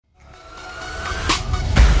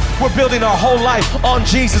We're building our whole life on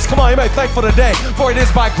Jesus. Come on, anybody thankful today? For it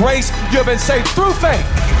is by grace you have been saved through faith.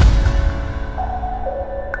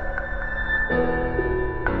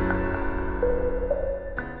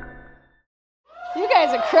 You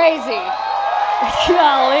guys are crazy.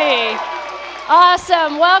 Golly.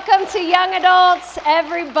 Awesome. Welcome to Young Adults,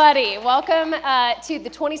 everybody. Welcome to the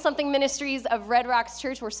 20-something ministries of Red Rocks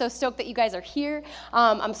Church. We're so stoked that you guys are here.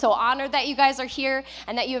 I'm so honored that you guys are here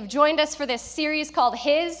and that you have joined us for this series called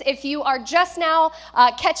His. If you are just now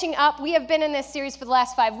catching up, we have been in this series for the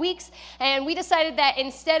last 5 weeks, and we decided that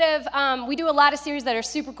instead of, we do a lot of series that are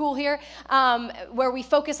super cool here, where we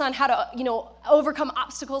focus on how to, overcome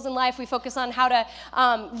obstacles in life. We focus on how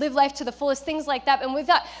to live life to the fullest, things like that. And we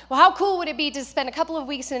thought, well, how cool would it be to spend a couple of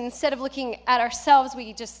weeks and instead of looking at ourselves,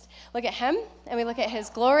 we just look at Him and we look at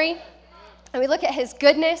His glory and we look at His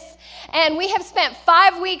goodness. And we have spent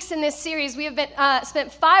 5 weeks in this series. We have been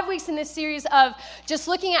spent 5 weeks in this series of just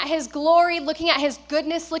looking at His glory, looking at His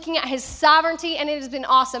goodness, looking at His sovereignty, and it has been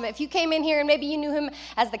awesome. If you came in here and maybe you knew Him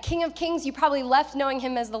as the King of Kings, you probably left knowing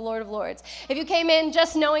Him as the Lord of Lords. If you came in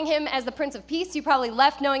just knowing Him as the Prince of Peace, you probably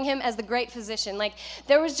left knowing Him as the Great Physician. Like,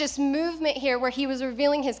 there was just movement here where He was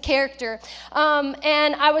revealing His character.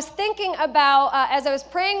 And I was thinking about, as I was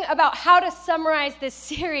praying about how to summarize this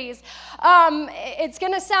series, it's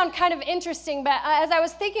going to sound kind of interesting, but as I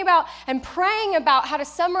was thinking about and praying about how to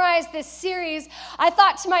summarize this series, I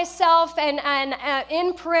thought to myself and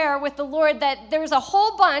in prayer with the Lord that there was a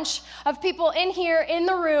whole bunch of people in here in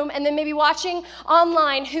the room and then maybe watching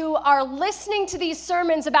online who are listening to these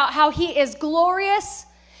sermons about how He is glorious,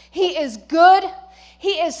 He is good,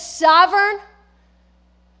 He is sovereign,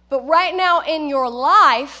 but right now in your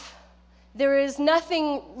life, there is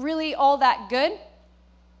nothing really all that good.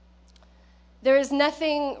 There is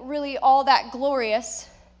nothing really all that glorious.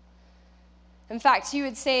 In fact, you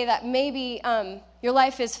would say that maybe your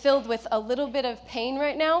life is filled with a little bit of pain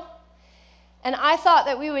right now. And I thought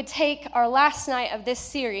that we would take our last night of this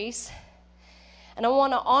series, and I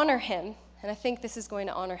want to honor Him, and I think this is going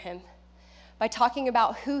to honor Him, by talking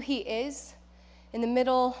about who He is in the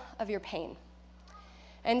middle of your pain.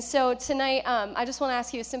 And so tonight, I just want to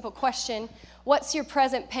ask you a simple question. What's your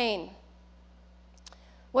present pain?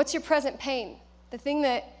 What's your present pain? The thing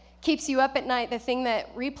that keeps you up at night, the thing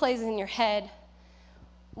that replays in your head.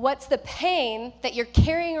 What's the pain that you're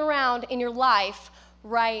carrying around in your life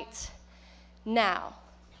right now?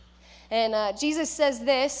 And Jesus says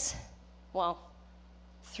this,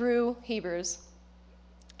 through Hebrews.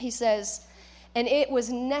 He says, and it was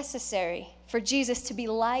necessary for Jesus to be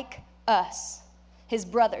like us, His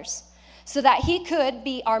brothers, so that He could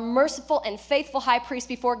be our merciful and faithful high priest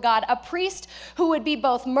before God, a priest who would be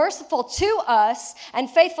both merciful to us and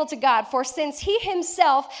faithful to God. For since He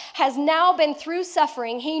Himself has now been through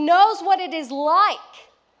suffering, He knows what it is like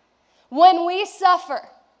when we suffer.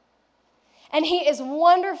 And He is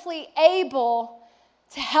wonderfully able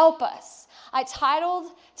to help us. I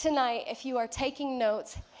titled tonight, if you are taking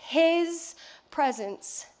notes, His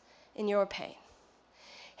presence in your pain.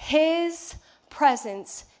 His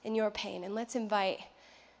presence in your pain. And let's invite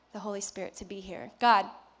the Holy Spirit to be here. God,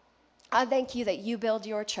 I thank You that You build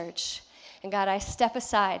Your church. And God, I step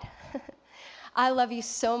aside. I love You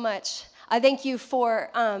so much. I thank You for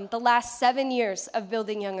the last 7 years of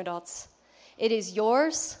building young adults. It is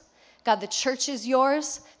Yours. God, the church is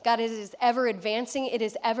Yours. God, it is ever advancing. It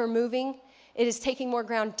is ever moving. It is taking more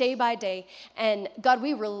ground day by day. And God,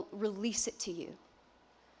 we release it to You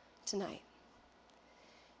tonight.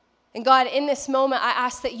 And God, in this moment, I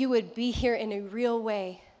ask that You would be here in a real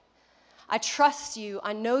way. I trust You.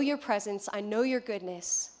 I know Your presence. I know Your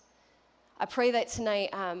goodness. I pray that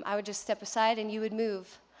tonight I would just step aside and You would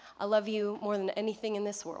move. I love You more than anything in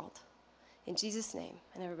this world. In Jesus' name.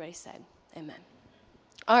 And everybody said, amen.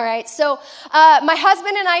 All right, so my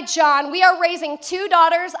husband and I, John, we are raising 2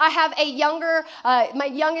 daughters. I have a younger, my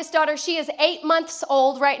youngest daughter, she is 8 months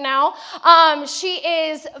old right now. She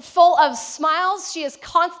is full of smiles. She is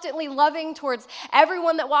constantly loving towards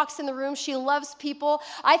everyone that walks in the room. She loves people.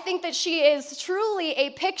 I think that she is truly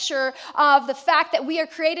a picture of the fact that we are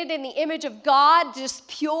created in the image of God, just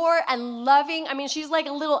pure and loving. I mean, she's like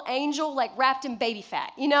a little angel, like wrapped in baby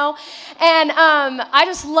fat, And I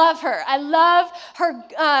just love her. I love her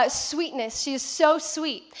sweetness. She is so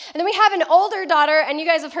sweet. And then we have an older daughter, and you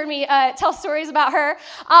guys have heard me tell stories about her.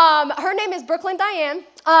 Her name is Brooklyn Diane.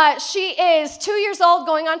 She is 2 years old,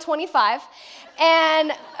 going on 25.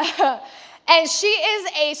 And And she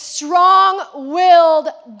is a strong-willed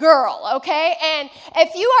girl, okay? And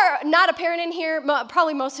if you are not a parent in here,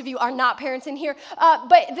 probably most of you are not parents in here,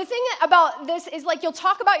 but the thing about this is, like, you'll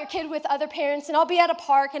talk about your kid with other parents, and I'll be at a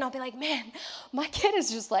park, and I'll be like, man, my kid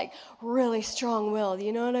is just, like, really strong-willed,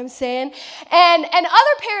 you know what I'm saying? And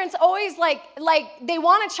other parents always, like they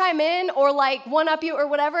want to chime in or, like, one-up you or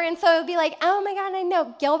whatever, and so it'll be like, oh, my God, I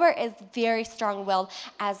know, Gilbert is very strong-willed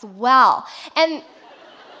as well.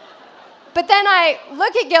 But then I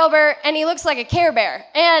look at Gilbert, and he looks like a Care Bear.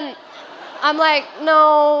 And I'm like,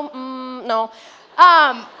 no.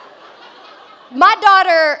 My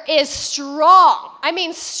daughter is strong. I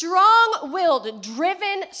mean, strong-willed,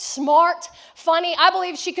 driven, smart, funny. I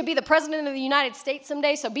believe she could be the president of the United States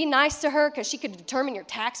someday, so be nice to her because she could determine your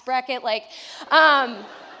tax bracket.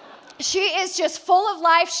 She is just full of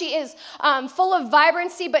life. She is full of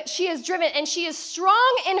vibrancy, but she is driven, and she is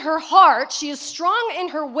strong in her heart. She is strong in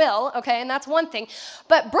her will, okay, and that's one thing.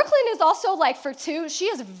 But Brooklyn is also, like, for two, she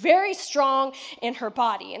is very strong in her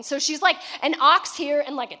body. And so she's like an ox here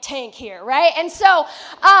and like a tank here, right? And so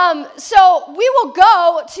we will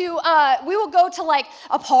go to like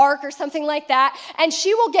a park or something like that, and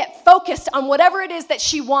she will get focused on whatever it is that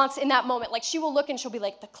she wants in that moment. Like, she will look and she'll be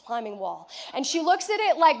like, the climbing wall. And she looks at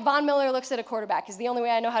it like Von Miller looks at a quarterback, is the only way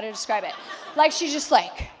I know how to describe it. Like, she's just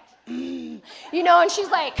like, you know, and she's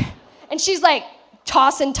like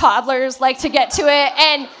tossing toddlers, like, to get to it,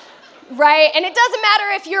 and right, and it doesn't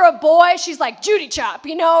matter if you're a boy, she's like Judy chop,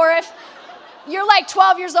 you know, or if you're like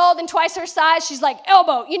 12 years old and twice her size, she's like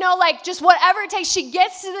elbow, you know, like just whatever it takes. She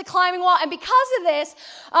gets to the climbing wall, and because of this,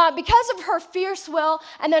 because of her fierce will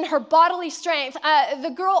and then her bodily strength,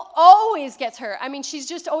 the girl always gets hurt. I mean, she's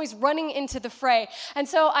just always running into the fray. And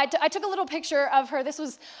so I took a little picture of her. This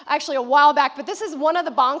was actually a while back, but this is one of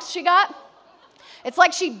the bonks she got. It's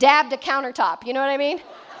like she dabbed a countertop, you know what I mean?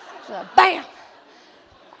 Like, bam!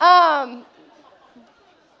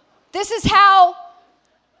 This is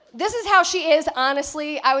how she is,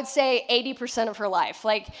 honestly, I would say 80% of her life.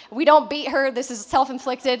 Like, we don't beat her. This is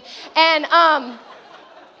self-inflicted. But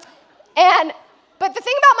the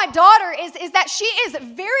thing about my daughter is that she is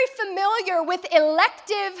very familiar with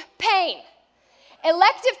elective pain.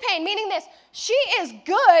 Elective pain, meaning this, she is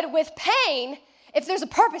good with pain if there's a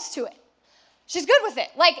purpose to it. She's good with it.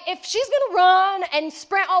 Like, if she's gonna run and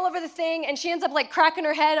sprint all over the thing and she ends up like cracking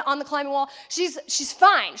her head on the climbing wall, she's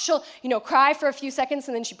fine. She'll, cry for a few seconds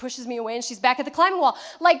and then she pushes me away and she's back at the climbing wall.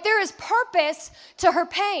 Like, there is purpose to her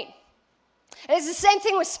pain. And it's the same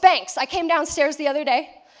thing with Spanx. I came downstairs the other day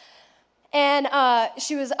and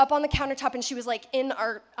she was up on the countertop and she was like in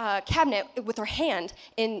our cabinet with her hand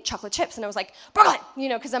in chocolate chips. And I was like, Brooklyn,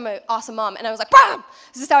 because I'm an awesome mom. And I was like, Brooklyn,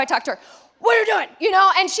 this is how I talk to her. What are you doing?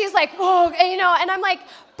 And she's like, whoa, and I'm like,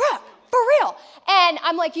 Brooke, for real. And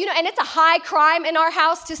I'm like, and it's a high crime in our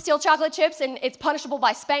house to steal chocolate chips, and it's punishable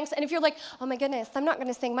by Spanx. And if you're like, oh my goodness, I'm not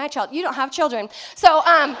gonna spank my child. You don't have children. So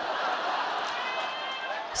I'm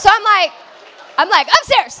like,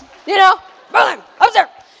 upstairs, Brooklyn, upstairs.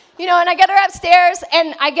 And I get her upstairs,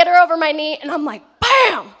 and I get her over my knee, and I'm like,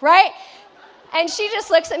 bam, right? And she just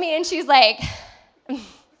looks at me, and she's like,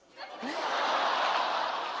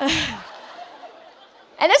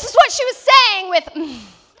 and this is what she was saying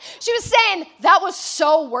she was saying, that was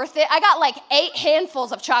so worth it. I got like 8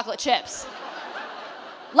 handfuls of chocolate chips.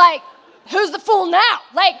 Like, who's the fool now?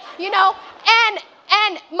 Like, and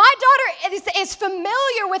my daughter is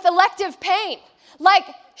familiar with elective pain. Like,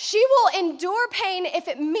 she will endure pain if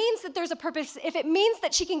it means that there's a purpose, if it means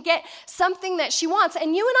that she can get something that she wants.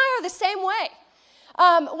 And you and I are the same way.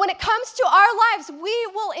 When it comes to our lives, we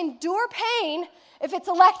will endure pain if it's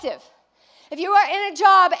elective. If you are in a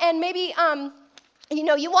job and maybe,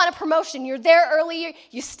 you want a promotion, you're there early,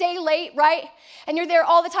 you stay late, right? And you're there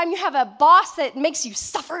all the time. You have a boss that makes you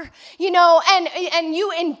suffer, and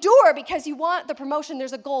you endure because you want the promotion.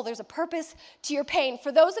 There's a goal, there's a purpose to your pain.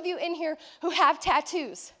 For those of you in here who have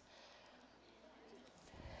tattoos,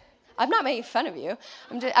 I'm not making fun of you.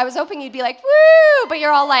 I was hoping you'd be like, woo, but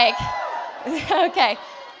you're all like, okay.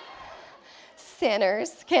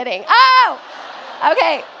 Sinners, kidding. Oh,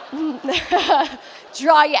 okay.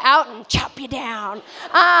 Draw you out and chop you down.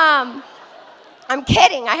 I'm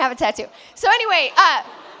kidding. I have a tattoo. So anyway,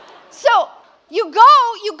 so you go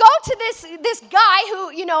to this guy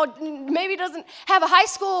who maybe doesn't have a high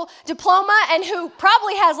school diploma and who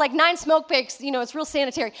probably has like 9 smoke breaks. It's real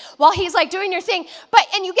sanitary while he's like doing your thing.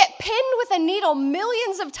 And you get pinned with a needle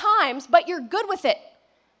millions of times, but you're good with it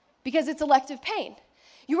because it's elective pain.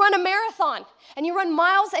 You run a marathon, and you run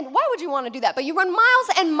miles, and why would you want to do that? But you run miles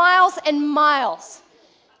and miles and miles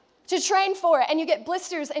to train for it, and you get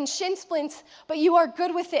blisters and shin splints, but you are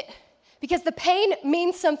good with it Because the pain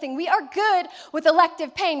means something. We are good with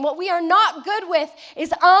elective pain. What we are not good with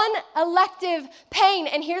is unelective pain.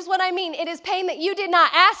 And here's what I mean. It is pain that you did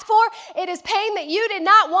not ask for. It is pain that you did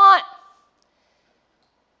not want.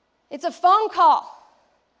 It's a phone call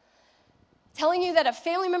telling you that a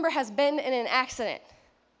family member has been in an accident.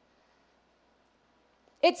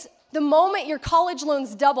 It's the moment your college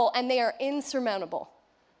loans double and they are insurmountable.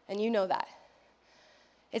 And you know that.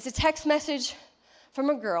 It's a text message from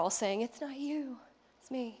a girl saying, it's not you, it's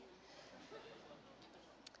me.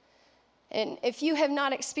 And if you have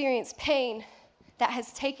not experienced pain that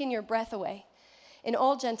has taken your breath away, in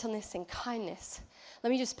all gentleness and kindness, let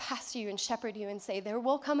me just pastor you and shepherd you and say, there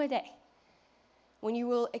will come a day when you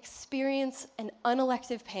will experience an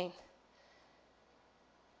unelective pain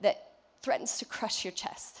that threatens to crush your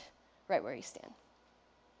chest right where you stand.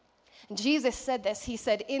 And Jesus said this. He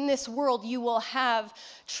said, in this world you will have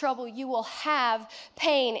trouble, you will have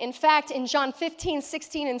pain. In fact, in John 15,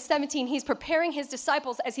 16, and 17, he's preparing his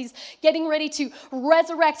disciples as he's getting ready to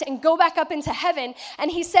resurrect and go back up into heaven.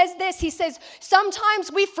 And he says this, he says,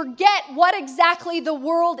 sometimes we forget what exactly the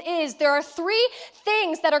world is. There are three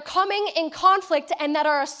things that are coming in conflict and that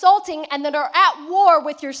are assaulting and that are at war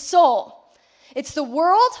with your soul. It's the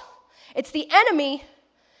world, it's the enemy,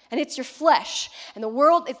 and it's your flesh. And the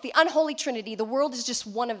world, it's the unholy trinity. The world is just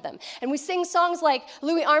one of them. And we sing songs like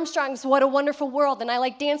Louis Armstrong's What a Wonderful World, and I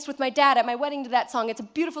danced with my dad at my wedding to that song. It's a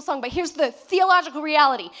beautiful song, but here's the theological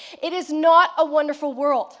reality. It is not a wonderful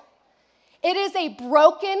world. It is a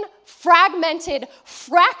broken, fragmented,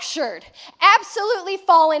 fractured, absolutely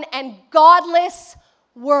fallen, and godless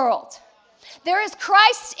world. There is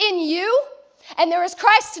Christ in you, and there is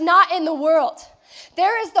Christ not in the world.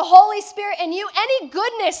 There is the Holy Spirit in you. Any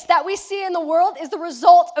goodness that we see in the world is the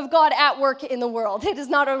result of God at work in the world. It is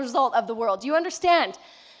not a result of the world. Do you understand?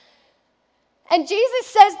 And Jesus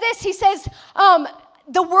says this. He says,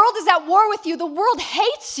 the world is at war with you. The world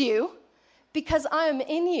hates you because I am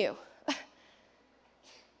in you.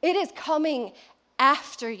 It is coming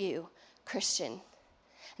after you, Christian.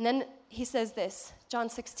 And then he says this, John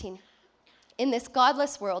 16. In this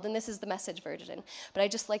godless world, and this is the Message version, but I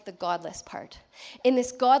just like the godless part. In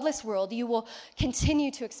this godless world, you will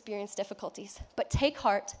continue to experience difficulties, but take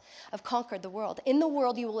heart, I've conquered the world. In the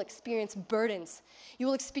world, you will experience burdens. You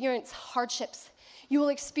will experience hardships. You will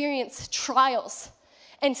experience trials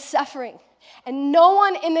and suffering. And no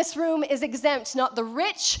one in this room is exempt, not the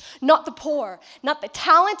rich, not the poor, not the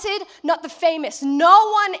talented, not the famous.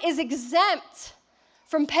 No one is exempt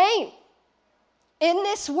from pain. In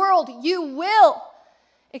this world, you will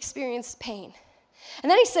experience pain.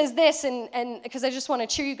 And then he says this, and because I just want to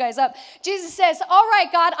cheer you guys up. Jesus says, all right,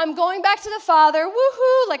 God, I'm going back to the Father.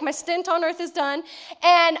 Woohoo, like my stint on earth is done.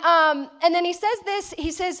 And then he says this,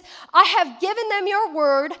 he says, I have given them your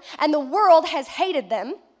word, and the world has hated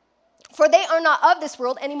them. For they are not of this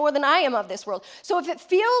world any more than I am of this world. So if it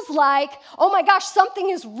feels like, oh my gosh,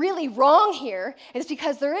 something is really wrong here, it's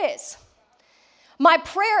because there is. My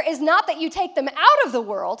prayer is not that you take them out of the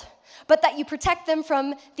world, but that you protect them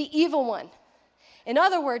from the evil one. In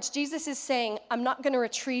other words, Jesus is saying, I'm not going to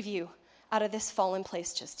retrieve you out of this fallen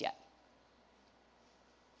place just yet.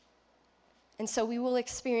 And so we will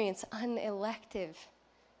experience unelective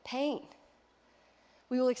pain.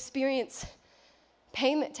 We will experience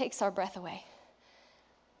pain that takes our breath away.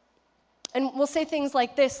 And we'll say things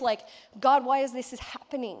like this, like, God, why is this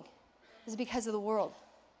happening? It's because of the world.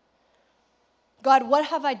 God, what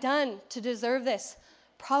have I done to deserve this?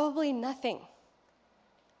 Probably nothing.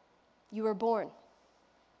 You were born.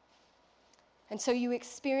 And so you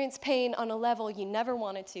experience pain on a level you never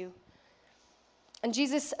wanted to. And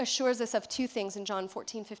Jesus assures us of two things in John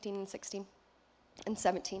 14, 15, and 16, and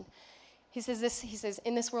 17. He says this, he says,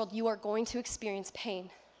 in this world you are going to experience pain.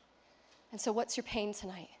 And so what's your pain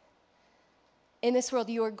tonight? In this world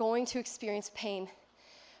you are going to experience pain.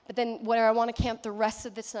 But then where I want to camp the rest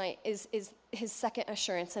of this night is his second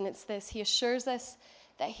assurance, and it's this. He assures us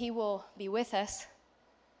that he will be with us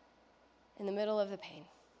in the middle of the pain.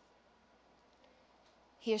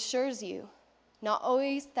 He assures you not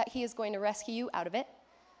always that he is going to rescue you out of it,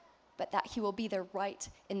 but that he will be there right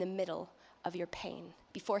in the middle of your pain.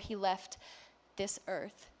 Before he left this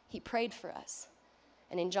earth, he prayed for us.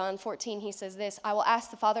 And in John 14, he says this, I will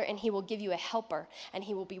ask the Father, and he will give you a helper, and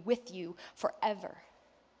he will be with you forever.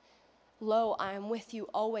 lo, I am with you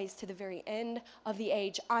always to the very end of the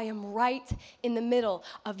age. I am right in the middle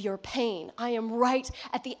of your pain. I am right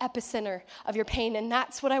at the epicenter of your pain. And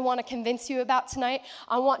that's what I want to convince you about tonight.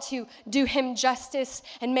 I want to do him justice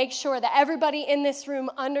and make sure that everybody in this room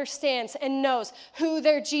understands and knows who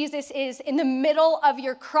their Jesus is in the middle of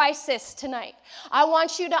your crisis tonight. I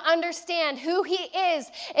want you to understand who he is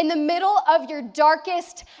in the middle of your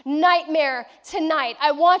darkest nightmare tonight.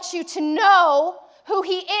 I want you to know who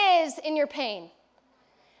he is in your pain.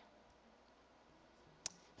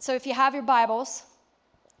 So if you have your Bibles,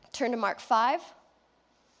 turn to Mark 5.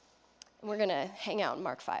 And we're going to hang out in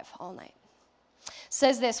Mark 5 all night. It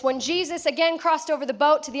says this: when Jesus again crossed over the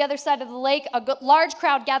boat to the other side of the lake, a large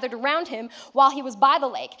crowd gathered around him while he was by the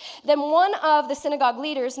lake. Then one of the synagogue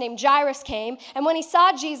leaders named Jairus came, and when he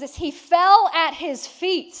saw Jesus, he fell at his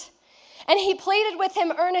feet. And he pleaded with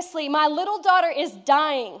him earnestly, "My little daughter is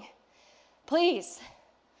dying. Please,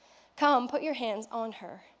 come, put your hands on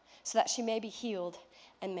her so that she may be healed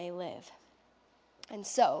and may live." And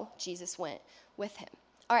so Jesus went with him.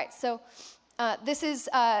 All right, so this is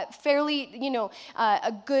fairly,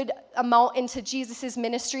 a good amount into Jesus'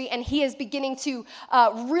 ministry, and he is beginning to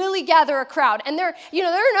really gather a crowd. And there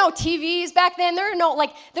are no TVs back then. There's no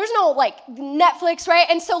Netflix, right?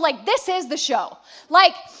 And so this is the show.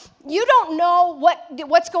 You don't know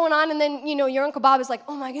what's going on, and then, your Uncle Bob is like,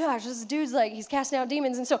 "Oh my gosh, this dude's he's casting out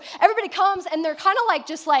demons." And so everybody comes, and they're kind of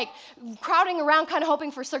just crowding around, kind of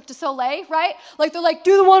hoping for Cirque du Soleil, right? They're like,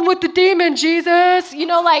 "Do the one with the demon, Jesus."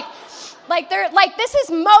 This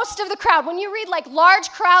is most of the crowd. When you read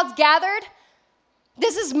large crowds gathered,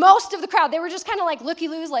 this is most of the crowd. They were just kind of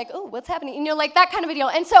looky-loos, "Oh, what's happening?" that kind of a deal.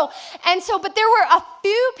 And so, but there were a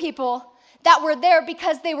few people that were there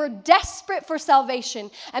because they were desperate for salvation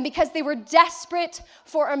and because they were desperate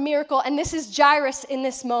for a miracle. And this is Jairus in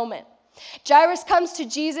this moment. Jairus comes to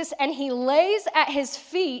Jesus and he lays at his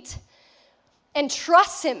feet and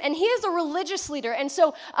trusts him. And he is a religious leader. And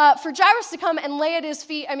so for Jairus to come and lay at his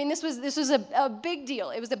feet, this was a big deal.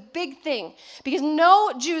 It was a big thing because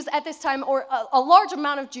no Jews at this time, or a large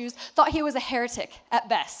amount of Jews, thought he was a heretic at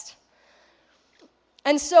best.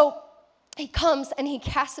 And so he comes and he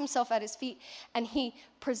casts himself at his feet and he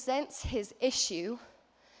presents his issue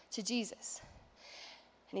to Jesus.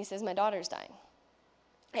 And he says, "My daughter's dying."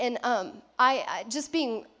 And I just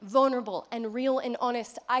being vulnerable and real and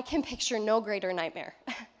honest, I can picture no greater nightmare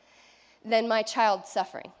than my child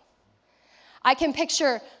suffering. I can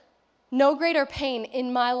picture no greater pain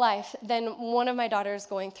in my life than one of my daughters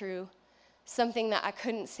going through something that I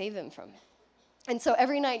couldn't save them from. And so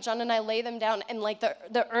every night, John and I lay them down, and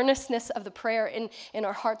the earnestness of the prayer in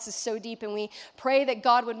our hearts is so deep, and we pray that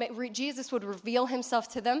God Jesus would reveal himself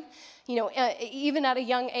to them, even at a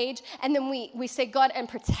young age. And then we say, "God, and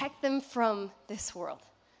protect them from this world.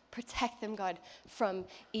 Protect them, God, from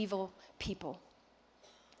evil people."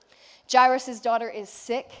 Jairus' daughter is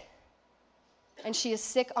sick, and she is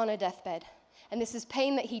sick on a deathbed. And this is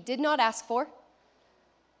pain that he did not ask for.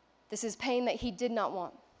 This is pain that he did not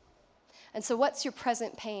want. And so what's your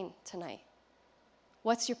present pain tonight?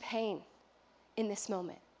 What's your pain in this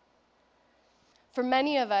moment? For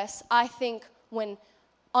many of us, I think when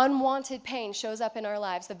unwanted pain shows up in our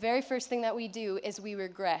lives, the very first thing that we do is we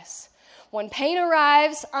regress. When pain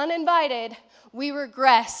arrives uninvited, we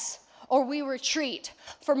regress or we retreat.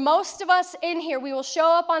 For most of us in here, we will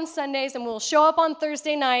show up on Sundays and we'll show up on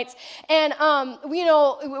Thursday nights, and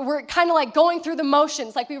we're kind of going through the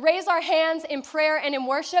motions. We raise our hands in prayer and in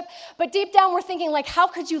worship, but deep down we're thinking how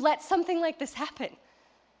could you let something like this happen?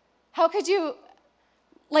 How could you,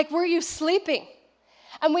 were you sleeping?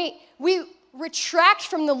 And we retract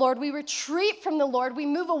from the Lord, we retreat from the Lord, we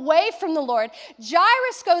move away from the Lord.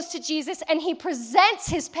 Jairus goes to Jesus and he presents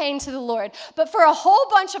his pain to the Lord. But for a whole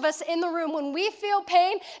bunch of us in the room, when we feel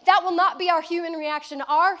pain, that will not be our human reaction.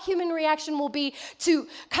 Our human reaction will be to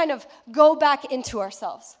kind of go back into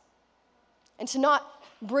ourselves and to not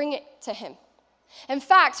bring it to him. In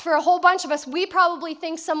fact, for a whole bunch of us, we probably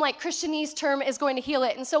think some Christianese term is going to heal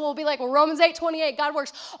it. And so we'll be like, Romans 8:28, God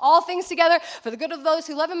works all things together for the good of those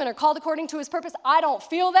who love him and are called according to his purpose. I don't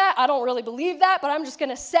feel that. I don't really believe that, but I'm just going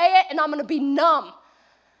to say it and I'm going to be numb.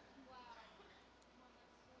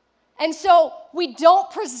 And so we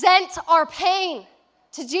don't present our pain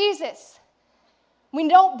to Jesus. We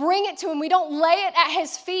don't bring it to him. We don't lay it at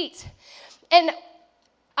his feet. And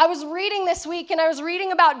I was reading this week and I was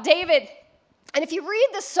reading about David. And if you read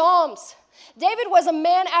the Psalms, David was a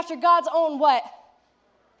man after God's own what?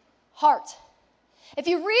 Heart. If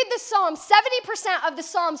you read the Psalms, 70% of the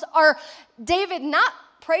Psalms are David not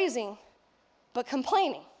praising, but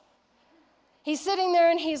complaining. He's sitting there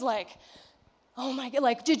and he's like, oh my God,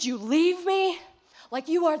 like, did you leave me? Like,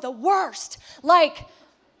 you are the worst. Like,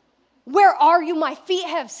 where are you? My feet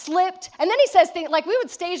have slipped. And then he says things like, we would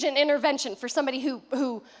stage an intervention for somebody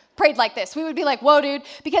who prayed like this. We would be like, whoa, dude,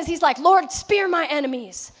 because he's like, Lord, spear my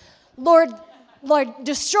enemies. Lord,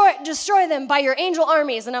 destroy them by your angel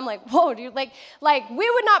armies. And I'm like, whoa, dude, like we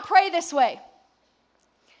would not pray this way.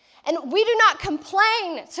 And we do not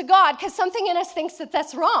complain to God because something in us thinks that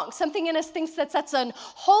that's wrong. Something in us thinks that that's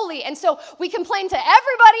unholy. And so we complain to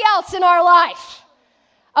everybody else in our life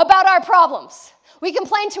about our problems. We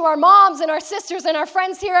complain to our moms and our sisters and our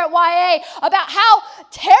friends here at YA about how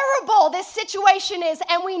terrible this situation is,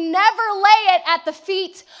 and we never lay it at the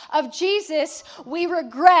feet of Jesus. We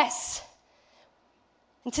regress.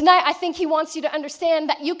 And tonight, I think he wants you to understand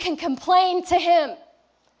that you can complain to him.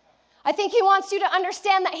 I think he wants you to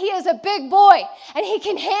understand that he is a big boy, and he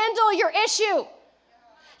can handle your issue.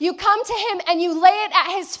 You come to him and you lay it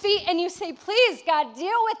at his feet and you say, please, God,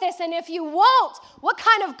 deal with this. And if you won't, what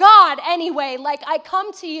kind of God anyway? Like, I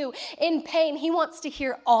come to you in pain. He wants to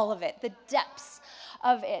hear all of it, the depths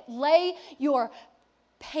of it. Lay your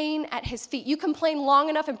pain at his feet. You complain long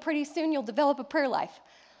enough and pretty soon you'll develop a prayer life.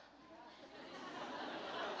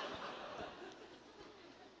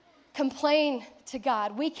 Complain to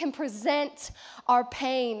God. We can present our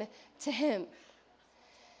pain to him.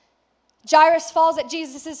 Jairus falls at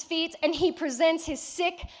Jesus' feet and he presents his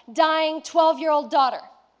sick, dying 12-year-old daughter.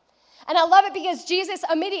 And I love it because Jesus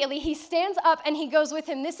immediately, he stands up and he goes with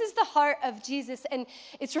him. This is the heart of Jesus, and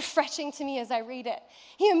it's refreshing to me as I read it.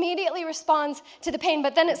 He immediately responds to the pain,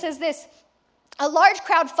 but then it says this: a large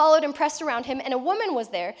crowd followed and pressed around him, and a woman was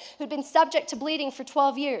there who'd been subject to bleeding for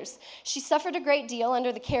 12 years. She suffered a great deal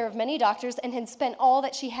under the care of many doctors and had spent all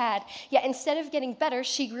that she had. Yet instead of getting better,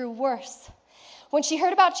 she grew worse. When she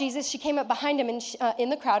heard about Jesus, she came up behind him in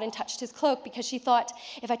the crowd and touched his cloak because she thought,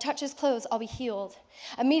 if I touch his clothes, I'll be healed.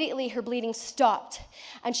 Immediately, her bleeding stopped,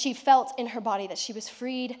 and she felt in her body that she was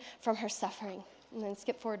freed from her suffering. And then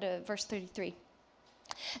skip forward to verse 33.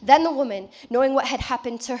 Then the woman, knowing what had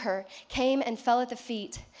happened to her, came and fell at the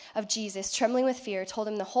feet of Jesus, trembling with fear, told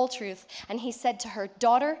him the whole truth. And he said to her,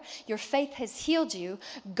 daughter, your faith has healed you.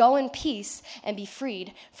 Go in peace and be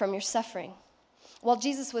freed from your suffering. While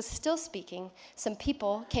Jesus was still speaking, some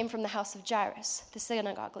people came from the house of Jairus, the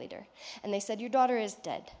synagogue leader, and they said, your daughter is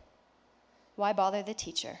dead. Why bother the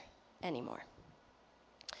teacher anymore?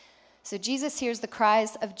 So Jesus hears the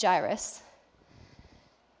cries of Jairus,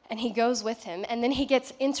 and he goes with him, and then he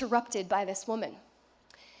gets interrupted by this woman,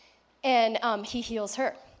 and he heals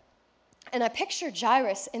her. And I picture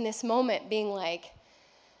Jairus in this moment being like,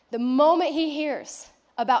 the moment he hears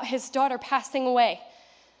about his daughter passing away,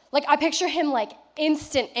 like I picture him like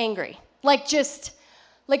instant angry, like just,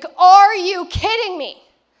 like, are you kidding me?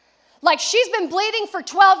 Like, she's been bleeding for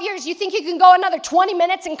 12 years. You think you can go another 20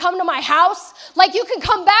 minutes and come to my house? Like, you can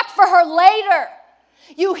come back for her later.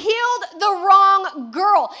 You healed the wrong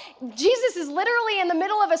girl. Jesus is literally in the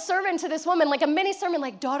middle of a sermon to this woman, like a mini sermon,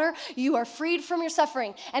 like, daughter, you are freed from your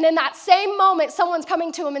suffering. And in that same moment, someone's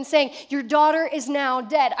coming to him and saying, your daughter is now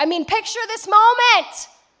dead. I mean, picture this moment.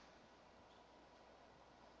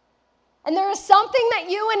 And there is something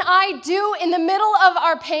that you and I do in the middle of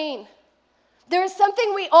our pain. There is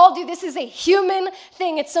something we all do. This is a human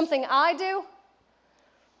thing. It's something I do.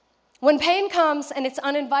 When pain comes and it's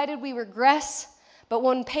uninvited, we regress. But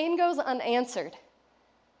when pain goes unanswered,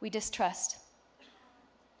 we distrust.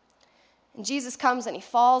 And Jesus comes and he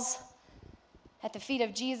falls at the feet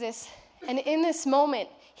of Jesus. And in this moment,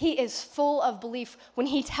 he is full of belief. When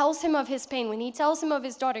he tells him of his pain, when he tells him of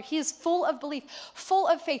his daughter, he is full of belief, full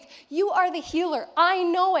of faith. You are the healer. I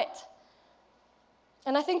know it.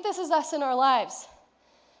 And I think this is us in our lives.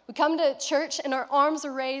 We come to church and our arms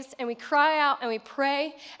are raised and we cry out and we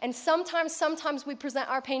pray. And sometimes we present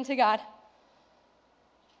our pain to God.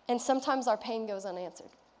 And sometimes our pain goes unanswered.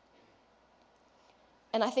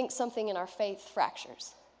 And I think something in our faith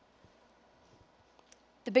fractures.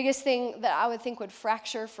 The biggest thing that I would think would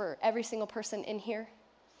fracture for every single person in here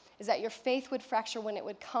is that your faith would fracture when it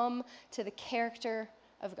would come to the character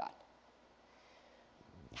of God.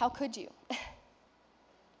 How could you?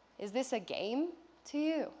 Is this a game to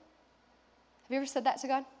you? Have you ever said that to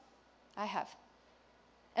God? I have.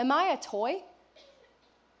 Am I a toy?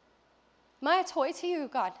 Am I a toy to you,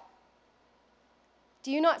 God?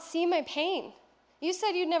 Do you not see my pain? You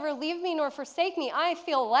said you'd never leave me nor forsake me. I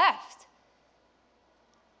feel left.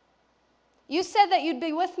 You said that you'd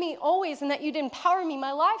be with me always and that you'd empower me.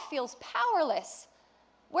 My life feels powerless.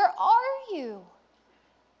 Where are you?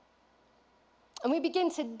 And we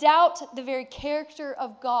begin to doubt the very character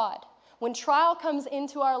of God When trial comes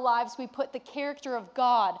into our lives, we put the character of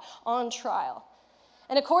God on trial.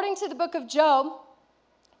 And according to the book of Job,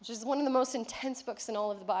 which is one of the most intense books in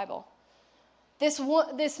all of the Bible,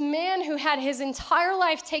 this man who had his entire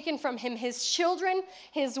life taken from him, his children,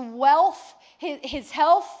 his wealth, his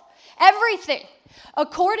health, everything.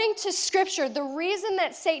 According to Scripture, the reason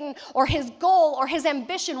that Satan, or his goal, or his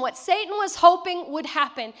ambition, what Satan was hoping would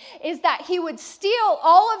happen, is that he would steal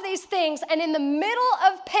all of these things, and in the middle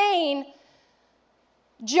of pain,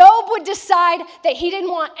 Job would decide that he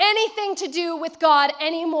didn't want anything to do with God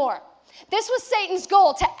anymore. This was Satan's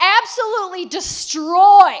goal, to absolutely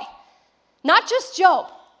destroy not just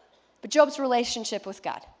Job, but Job's relationship with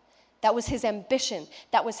God. That was his ambition.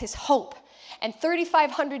 That was his hope. And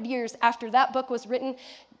 3,500 years after that book was written,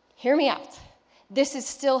 hear me out, this is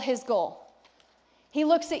still his goal. He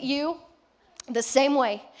looks at you the same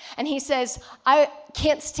way, and he says, I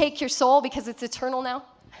can't take your soul because it's eternal now.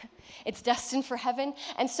 It's destined for heaven.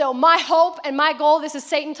 And so my hope and my goal, this is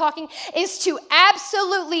Satan talking, is to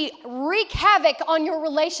absolutely wreak havoc on your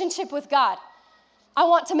relationship with God. I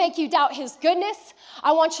want to make you doubt his goodness.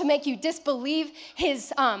 I want to make you disbelieve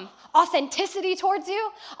his authenticity towards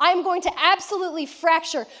you. I'm going to absolutely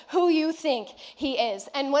fracture who you think he is.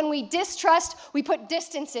 And when we distrust, we put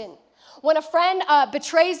distance in. When a friend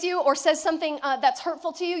betrays you or says something that's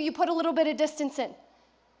hurtful to you, you put a little bit of distance in.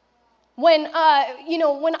 When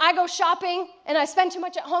I go shopping and I spend too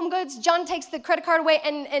much at Home Goods, John takes the credit card away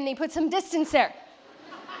and he puts some distance there.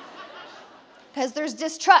 Because there's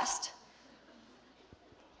distrust.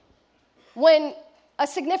 When a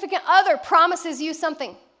significant other promises you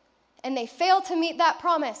something and they fail to meet that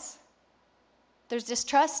promise, there's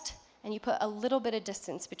distrust, and you put a little bit of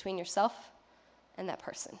distance between yourself and that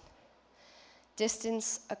person.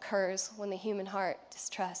 Distance occurs when the human heart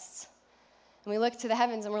distrusts. And we look to the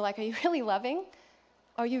heavens and we're like, are you really loving?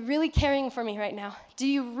 Are you really caring for me right now? Do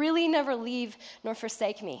you really never leave nor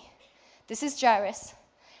forsake me? This is Jairus,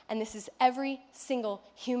 and this is every single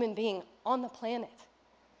human being on the planet.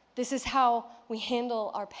 This is how we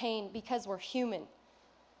handle our pain because we're human.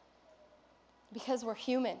 Because we're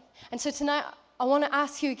human. And so tonight, I want to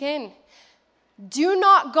ask you again, do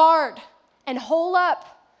not guard and hold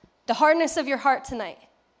up the hardness of your heart tonight.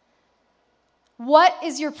 What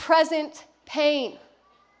is your present pain?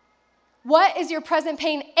 What is your present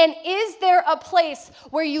pain? And is there a place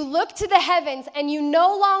where you look to the heavens and you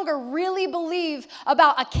no longer really believe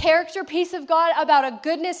about a character piece of God, about a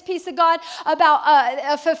goodness piece of God, about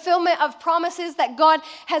a fulfillment of promises that God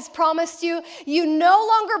has promised you? You no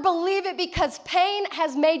longer believe it because pain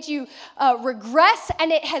has made you regress,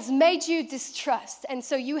 and it has made you distrust. And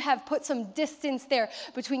so you have put some distance there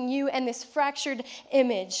between you and this fractured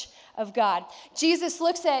image of God. Jesus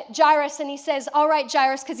looks at Jairus and he says, all right,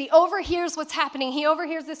 Jairus, because he overhears what's happening. He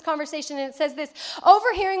overhears this conversation, and it says this: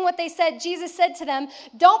 overhearing what they said, Jesus said to them,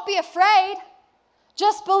 don't be afraid,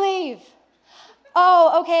 just believe.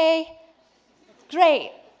 Oh, okay,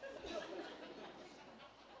 great.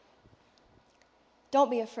 Don't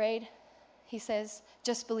be afraid, he says,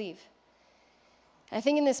 just believe. I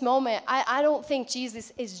think in this moment, I don't think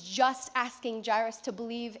Jesus is just asking Jairus to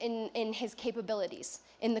believe in his capabilities,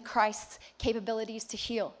 in the Christ's capabilities to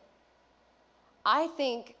heal. I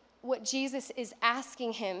think what Jesus is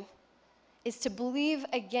asking him is to believe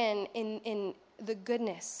again in the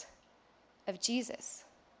goodness of Jesus.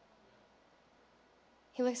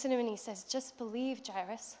 He looks at him and he says, just believe,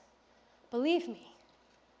 Jairus. Believe me.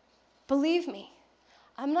 Believe me.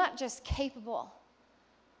 I'm not just capable.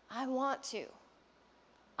 I want to.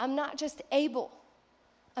 I'm not just able,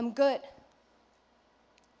 I'm good.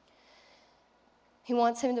 He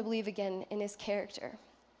wants him to believe again in his character.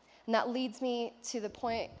 And that leads me to the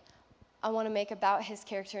point I want to make about his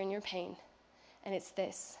character in your pain. And it's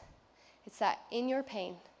this. It's that in your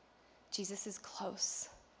pain, Jesus is close.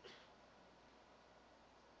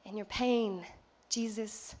 In your pain,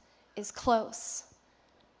 Jesus is close.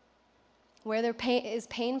 Where there is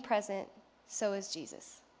pain present, so is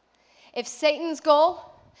Jesus. If Satan's goal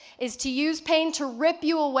is to use pain to rip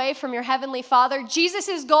you away from your heavenly Father,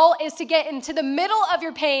 Jesus' goal is to get into the middle of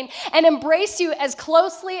your pain and embrace you as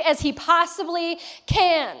closely as he possibly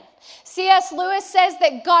can. C.S. Lewis says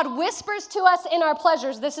that God whispers to us in our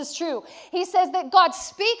pleasures. This is true. He says that God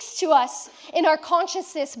speaks to us in our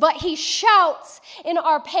consciousness, but he shouts in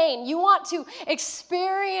our pain. You want to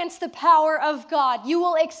experience the power of God. You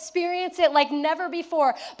will experience it like never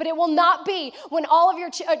before, but it will not be when all of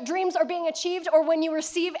your dreams are being achieved or when you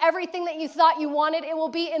receive everything that you thought you wanted. It will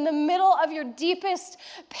be in the middle of your deepest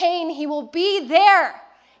pain. He will be there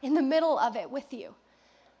in the middle of it with you.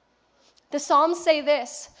 The Psalms say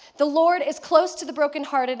this: the Lord is close to the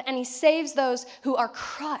brokenhearted, and he saves those who are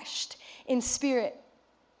crushed in spirit.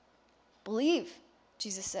 Believe,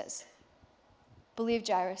 Jesus says. Believe,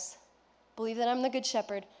 Jairus. Believe that I'm the good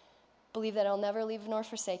shepherd. Believe that I'll never leave nor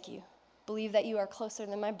forsake you. Believe that you are closer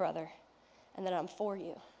than my brother and that I'm for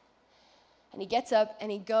you. And he gets up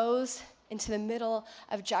and he goes into the middle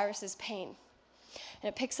of Jairus' pain. And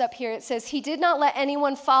it picks up here. It says, he did not let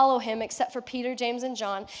anyone follow him except for Peter, James, and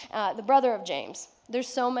John, the brother of James. There's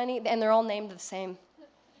so many, and they're all named the same.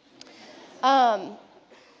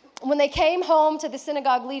 When they came home to the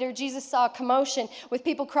synagogue leader, Jesus saw a commotion with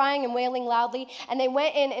people crying and wailing loudly. And they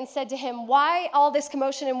went in and said to him, why all this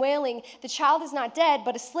commotion and wailing? The child is not dead,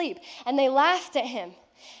 but asleep. And they laughed at him.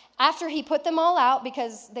 After he put them all out,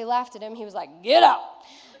 because they laughed at him, he was like, get out.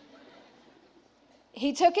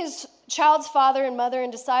 He took his child's father and mother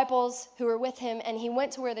and disciples who were with him, and he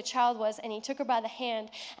went to where the child was, and he took her by the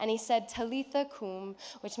hand, and he said, Talitha cum,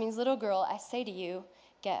 which means, little girl, I say to you,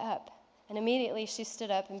 get up. And immediately she stood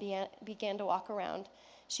up and began to walk around.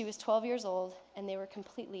 She was 12 years old, and they were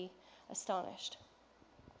completely astonished.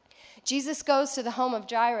 Jesus goes to the home of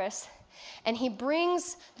Jairus, and he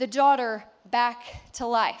brings the daughter back to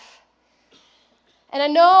life. And I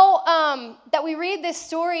know that we read this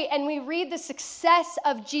story and we read the success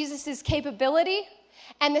of Jesus' capability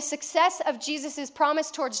and the success of Jesus'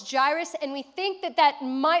 promise towards Jairus, and we think that that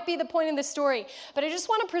might be the point of the story. But I just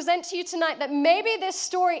want to present to you tonight that maybe this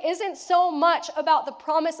story isn't so much about the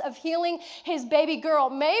promise of healing his baby girl.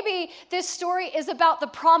 Maybe this story is about the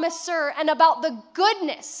promiser and about the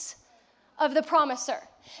goodness of the promiser.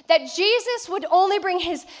 That Jesus would only bring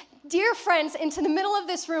his dear friends into the middle of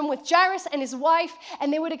this room with Jairus and his wife,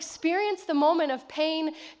 and they would experience the moment of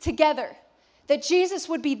pain together. That Jesus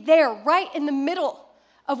would be there right in the middle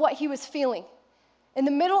of what he was feeling, in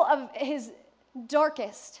the middle of his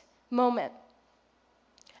darkest moment.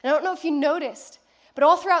 And I don't know if you noticed, but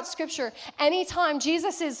all throughout Scripture, anytime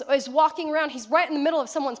Jesus is walking around, he's right in the middle of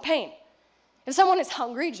someone's pain. If someone is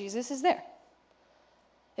hungry, Jesus is there.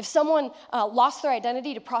 If someone lost their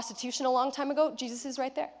identity to prostitution a long time ago, Jesus is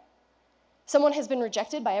right there. Someone has been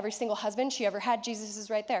rejected by every single husband she ever had, Jesus is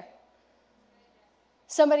right there.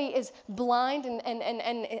 Somebody is blind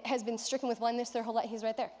and has been stricken with blindness their whole life, he's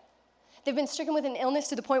right there. They've been stricken with an illness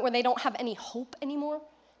to the point where they don't have any hope anymore,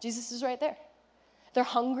 Jesus is right there. They're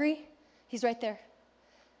hungry, he's right there.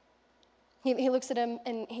 He looks at them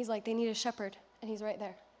and he's like, they need a shepherd, and he's right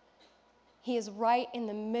there. He is right in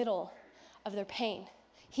the middle of their pain.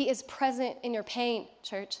 He is present in your pain,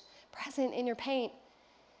 church, present in your pain.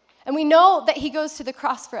 And we know that he goes to the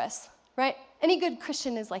cross for us, right? Any good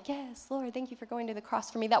Christian is like, yes, Lord, thank you for going to the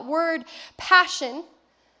cross for me. That word passion,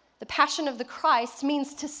 the passion of the Christ,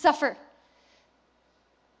 means to suffer.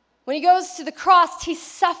 When he goes to the cross, he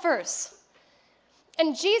suffers.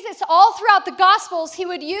 And Jesus, all throughout the Gospels, he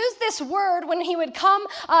would use this word when he would come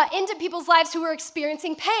into people's lives who were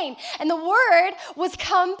experiencing pain. And the word was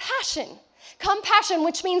compassion. Compassion,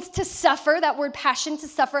 which means to suffer, that word passion, to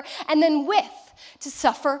suffer, and then with. To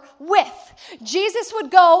suffer with. Jesus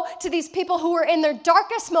would go to these people who were in their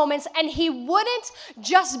darkest moments, and he wouldn't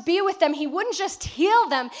just be with them. He wouldn't just heal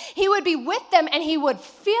them. He would be with them, and he would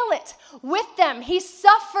feel it with them. He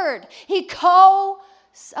suffered. He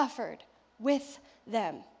co-suffered with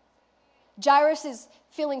them. Jairus is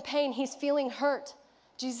feeling pain. He's feeling hurt.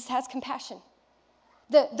 Jesus has compassion.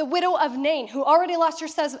 The widow of Nain, who already lost her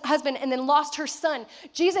husband and then lost her son,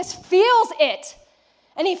 Jesus feels it.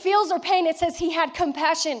 And he feels her pain. It says he had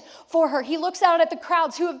compassion for her. He looks out at the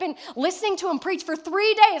crowds who have been listening to him preach for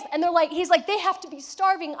 3 days. And he's like, they have to be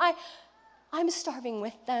starving. I'm starving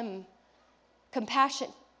with them. Compassion.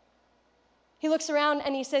 He looks around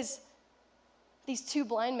and he says, these two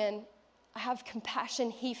blind men, I have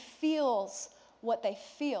compassion. He feels what they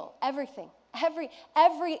feel. Everything.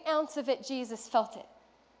 Every ounce of it, Jesus felt it.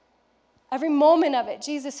 Every moment of it,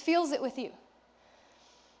 Jesus feels it with you.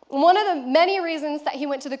 One of the many reasons that he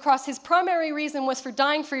went to the cross, his primary reason was for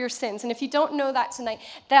dying for your sins. And if you don't know that tonight,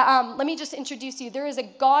 let me just introduce you. There is a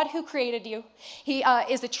God who created you. He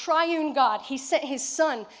is a triune God. He sent his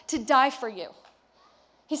son to die for you.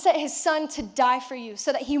 He sent his son to die for you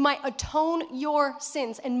so that he might atone your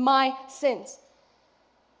sins and my sins.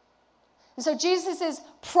 And so Jesus'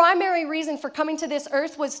 primary reason for coming to this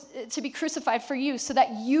earth was to be crucified for you so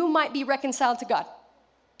that you might be reconciled to God.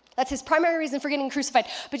 That's his primary reason for getting crucified.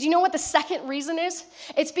 But you know what the second reason is?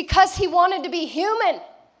 It's because he wanted to be human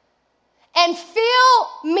and feel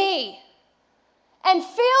me and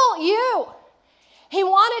feel you. He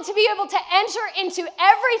wanted to be able to enter into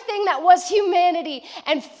everything that was humanity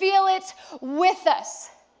and feel it with us.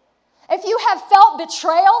 If you have felt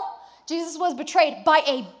betrayal, Jesus was betrayed by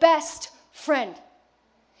a best friend.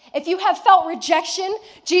 If you have felt rejection,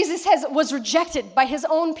 Jesus was rejected by his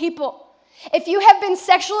own people. If you have been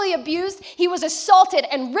sexually abused, he was assaulted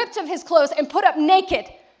and ripped of his clothes and put up naked.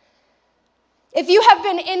 If you have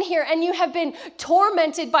been in here and you have been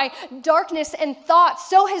tormented by darkness and thoughts,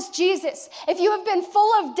 so has Jesus. If you have been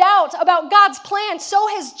full of doubt about God's plan, so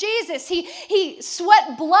has Jesus. He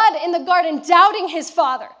sweat blood in the garden, doubting his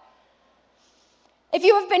Father. If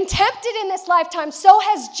you have been tempted in this lifetime, so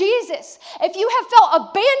has Jesus. If you have felt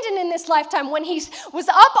abandoned in this lifetime, when he was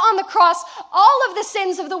up on the cross, all of the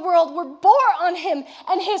sins of the world were bore on him,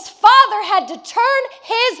 and his Father had to turn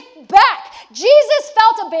his back. Jesus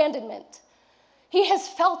felt abandonment. He has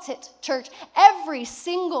felt it, church. Every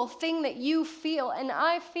single thing that you feel, and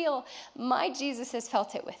I feel, my Jesus has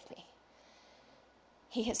felt it with me.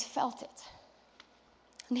 He has felt it.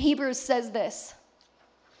 And Hebrews says this,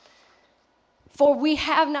 "For we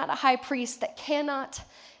have not a high priest that cannot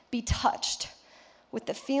be touched with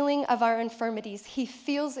the feeling of our infirmities. He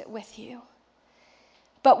feels it with you,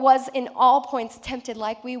 but was in all points tempted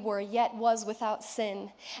like we were, yet was without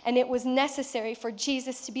sin. And it was necessary for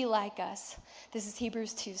Jesus to be like us." This is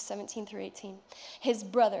Hebrews 2, 17 through 18. "His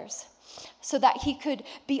brothers, so that he could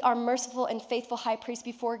be our merciful and faithful high priest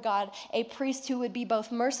before God, a priest who would be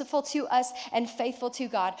both merciful to us and faithful to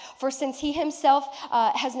God. For since he himself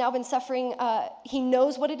has now been suffering, he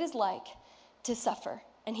knows what it is like to suffer,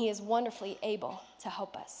 and he is wonderfully able to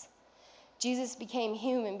help us." Jesus became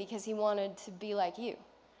human because he wanted to be like you.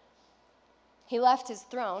 He left his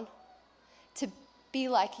throne to be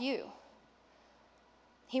like you.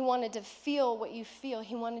 He wanted to feel what you feel.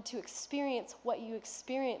 He wanted to experience what you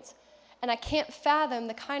experience. And I can't fathom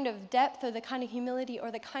the kind of depth or the kind of humility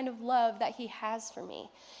or the kind of love that he has for me.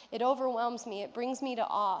 It overwhelms me. It brings me to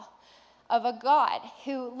awe of a God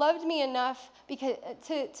who loved me enough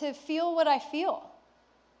to feel what I feel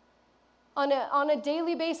on a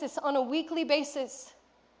daily basis, on a weekly basis.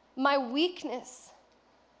 My weakness,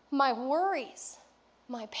 my worries,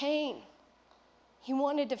 my pain. He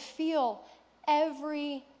wanted to feel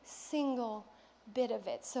every single bit of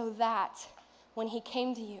it, so that when he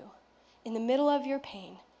came to you in the middle of your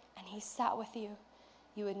pain and he sat with you,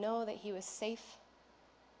 you would know that he was safe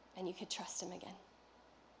and you could trust him again.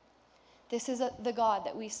 This is the God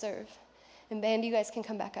that we serve. And band, you guys can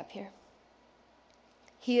come back up here.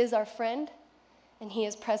 He is our friend, and he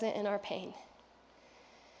is present in our pain.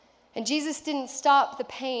 And Jesus didn't stop the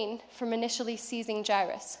pain from initially seizing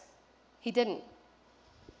Jairus. He didn't.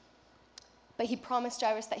 But he promised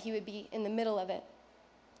Jairus that he would be in the middle of it.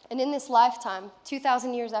 And in this lifetime,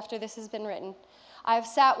 2,000 years after this has been written, I have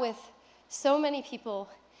sat with so many people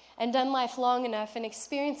and done life long enough and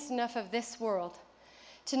experienced enough of this world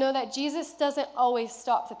to know that Jesus doesn't always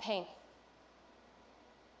stop the pain.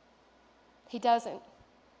 He doesn't.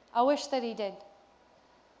 I wish that he did.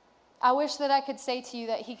 I wish that I could say to you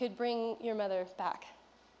that he could bring your mother back.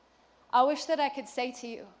 I wish that I could say to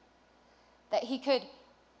you that he could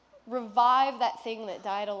revive that thing that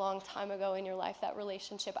died a long time ago in your life, that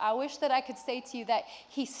relationship. I wish that I could say to you that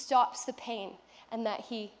he stops the pain and that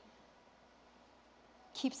he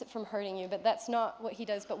keeps it from hurting you, but that's not what he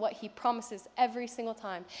does. But what he promises every single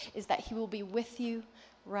time is that he will be with you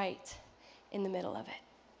right in the middle of it.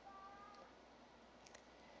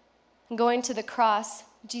 And going to the cross,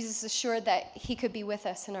 Jesus assured that he could be with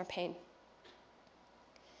us in our pain.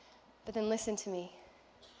 But then listen to me,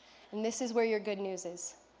 and this is where your good news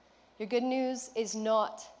is. Your good news is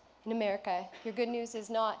not in America. Your good news is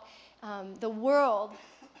not, the world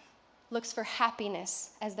looks for happiness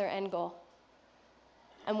as their end goal.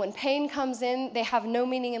 And when pain comes in, they have no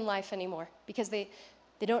meaning in life anymore because they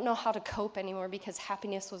don't know how to cope anymore because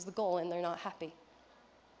happiness was the goal and they're not happy.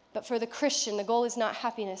 But for the Christian, the goal is not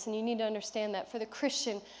happiness, and you need to understand that. For the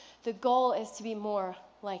Christian, the goal is to be more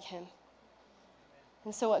like him.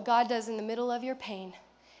 And so what God does in the middle of your pain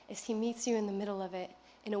is he meets you in the middle of it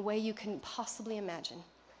in a way you couldn't possibly imagine.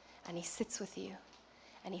 And he sits with you,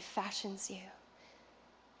 and he fashions you,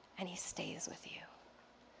 and he stays with you.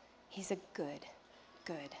 He's a good,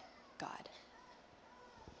 good God.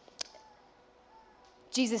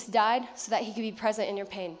 Jesus died so that he could be present in your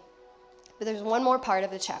pain. But there's one more part of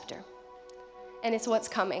the chapter, and it's what's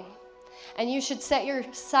coming. And you should set your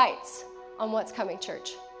sights on what's coming,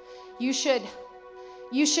 church. You should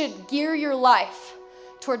gear your life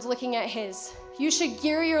towards looking at his. You should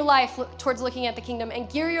gear your life towards looking at the kingdom and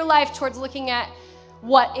gear your life towards looking at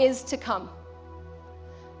what is to come.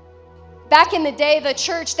 Back in the day, the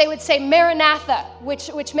church, they would say Maranatha,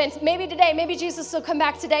 which meant maybe today, maybe Jesus will come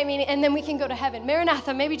back today, and then we can go to heaven.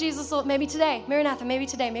 Maranatha, maybe Jesus will, maybe today. Maranatha, maybe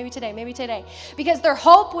today, maybe today, maybe today. Because their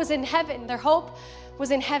hope was in heaven. Their hope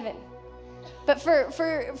was in heaven. But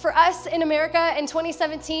for us in America in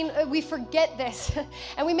 2017, we forget this.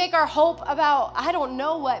 And we make our hope about, I don't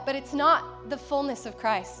know what, but it's not the fullness of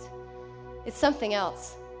Christ. It's something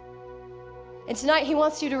else. And tonight he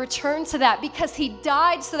wants you to return to that because he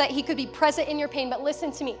died so that he could be present in your pain. But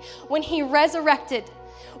listen to me, when he resurrected,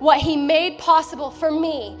 what he made possible for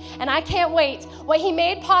me, and I can't wait, what he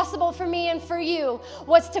made possible for me and for you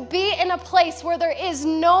was to be in a place where there is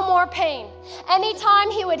no more pain.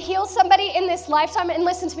 Anytime he would heal somebody in this lifetime, and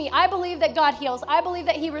listen to me, I believe that God heals. I believe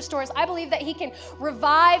that he restores. I believe that he can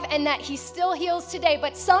revive and that he still heals today,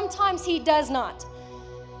 but sometimes he does not.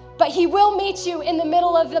 But he will meet you in the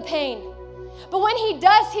middle of the pain. But when he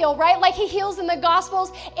does heal, right, like he heals in the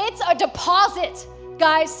Gospels, it's a deposit,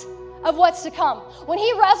 guys, of what's to come. When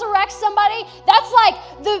he resurrects somebody, that's like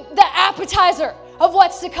the appetizer of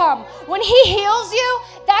what's to come. When he heals you,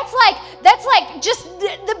 that's like just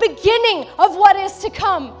the beginning of what is to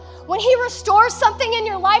come. When he restores something in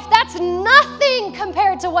your life, that's nothing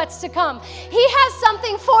compared to what's to come. He has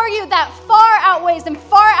something for you that far outweighs and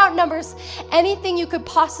far outnumbers anything you could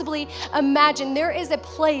possibly imagine. There is a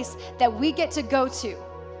place that we get to go to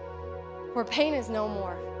where pain is no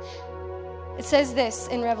more. It says this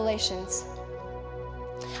in Revelations,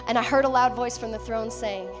 and I heard a loud voice from the throne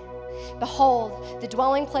saying, behold, the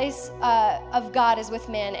dwelling place of God is with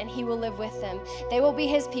men, and he will live with them. They will be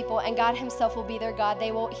his people, and God himself will be their God.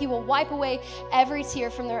 He will wipe away every tear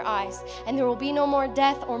from their eyes, and there will be no more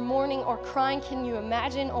death or mourning or crying, can you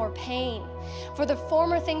imagine, or pain. For the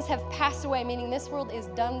former things have passed away, meaning this world is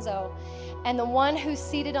donezo. And the one who's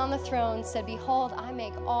seated on the throne said, behold, I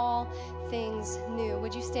make all things new.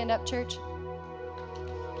 Would you stand up, church?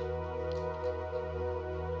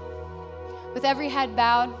 With every head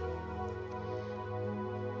bowed,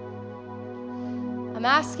 I'm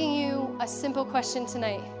asking you a simple question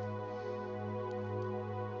tonight.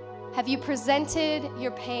 Have you presented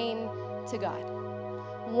your pain to God?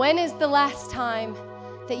 When is the last time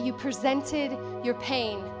that you presented your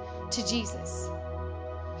pain to Jesus?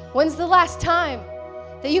 When's the last time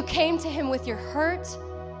that you came to him with your hurt,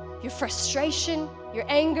 your frustration, your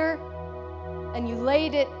anger, and you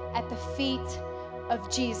laid it at the feet of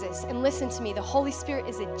Jesus? And listen to me, the Holy Spirit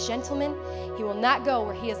is a gentleman. He will not go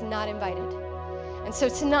where he is not invited. And so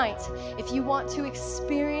tonight, if you want to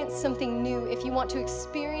experience something new, if you want to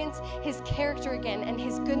experience his character again and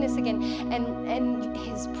his goodness again and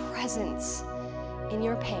his presence in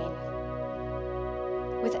your pain,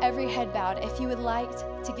 with every head bowed, if you would like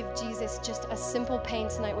to give Jesus just a simple pain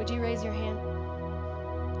tonight, would you raise your hand?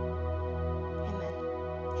 Amen.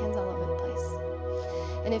 Hands all over the place.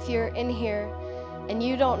 And if you're in here and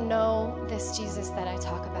you don't know this Jesus that I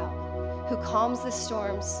talk about, who calms the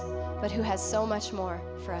storms, but who has so much more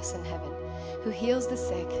for us in heaven, who heals the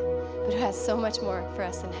sick, but who has so much more for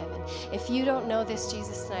us in heaven. If you don't know this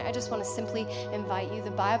Jesus tonight, I just want to simply invite you. The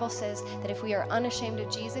Bible says that if we are unashamed of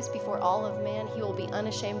Jesus before all of man, he will be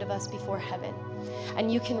unashamed of us before heaven.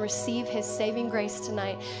 And you can receive his saving grace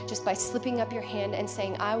tonight just by slipping up your hand and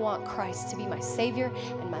saying, I want Christ to be my Savior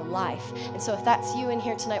and my life. And so if that's you in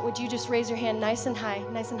here tonight, would you just raise your hand nice and high?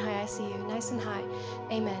 Nice and high, I see you. Nice and high.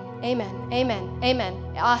 Amen, amen, amen,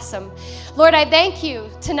 amen. Awesome. Lord, I thank you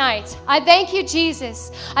tonight. I thank you,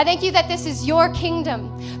 Jesus. I thank you that this is your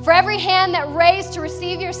kingdom. For every hand that raised to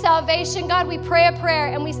receive your salvation, God, we pray a prayer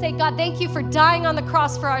and we say, God, thank you for dying on the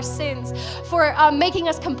cross for our sins, for making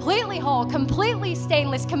us completely whole, completely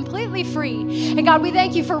stainless, completely free. And God, we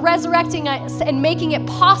thank you for resurrecting us and making it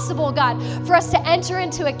possible, God, for us to enter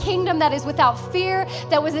into a kingdom that is without fear,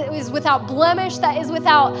 that is without blemish, that is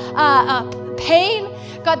without pain.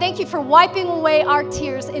 God, thank you for wiping away our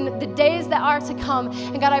tears in the days that are to come.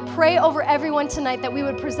 And God, I pray over everyone tonight that we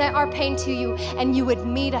would present our pain to you and you would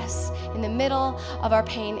meet us in the middle of our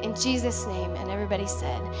pain in Jesus' name. And everybody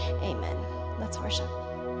said, amen. Let's worship.